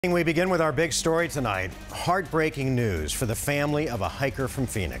We begin with our big story tonight. Heartbreaking news for the family of a hiker from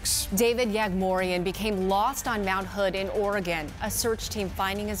Phoenix. David Yaghmourian became lost on Mount Hood in Oregon. A search team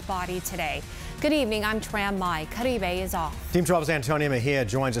finding his body today. Good evening, I'm Tram Mai. Caribe is off. Team 12's Antonio Mejia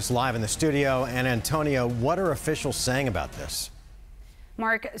joins us live in the studio. And Antonio, what are officials saying about this?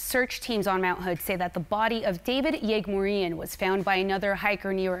 Mark, search teams on Mount Hood say that the body of David Yaghmourian was found by another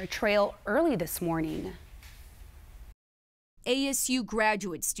hiker near a trail early this morning. ASU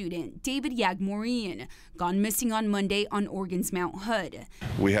graduate student David Yaghmourian gone missing on Monday on Oregon's Mount Hood.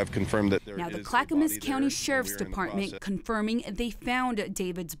 We have confirmed that now the Clackamas County Sheriff's Department confirming they found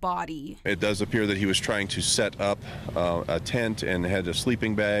David's body. It does appear that he was trying to set up a tent and had a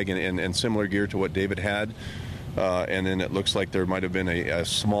sleeping bag and similar gear to what David had. And then it looks like there might have been a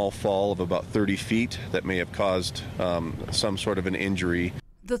small fall of about 30 feet that may have caused some sort of an injury.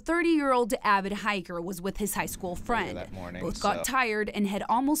 The 30-year-old avid hiker was with his high school friend. Both got tired and had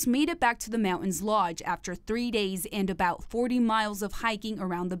almost made it back to the mountain's lodge after 3 days and about 40 miles of hiking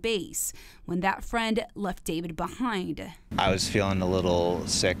around the base when that friend left David behind. I was feeling a little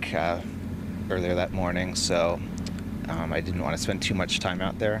sick earlier that morning, so I didn't want to spend too much time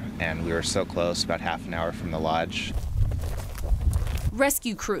out there, and we were so close, about half an hour from the lodge.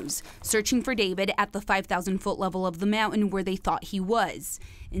 Rescue crews searching for David at the 5,000-foot level of the mountain where they thought he was.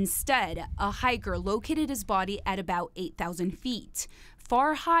 Instead, a hiker located his body at about 8,000 feet,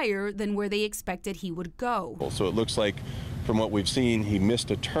 far higher than where they expected he would go. So it looks like, from what we've seen, he missed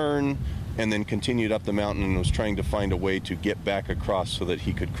a turn and then continued up the mountain and was trying to find a way to get back across so that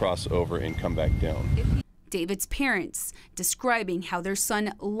he could cross over and come back down. David's parents describing how their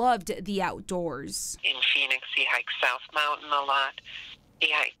son loved the outdoors. In Phoenix, he hikes South Mountain a lot.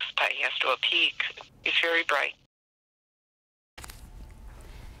 He hikes Payastoa Peak. He's very bright.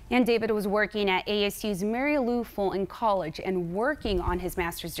 And David was working at ASU's Mary Lou Fulton College and working on his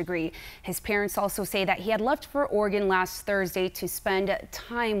master's degree. His parents also say that he had left for Oregon last Thursday to spend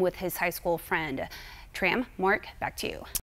time with his high school friend. Tram, Mark, back to you.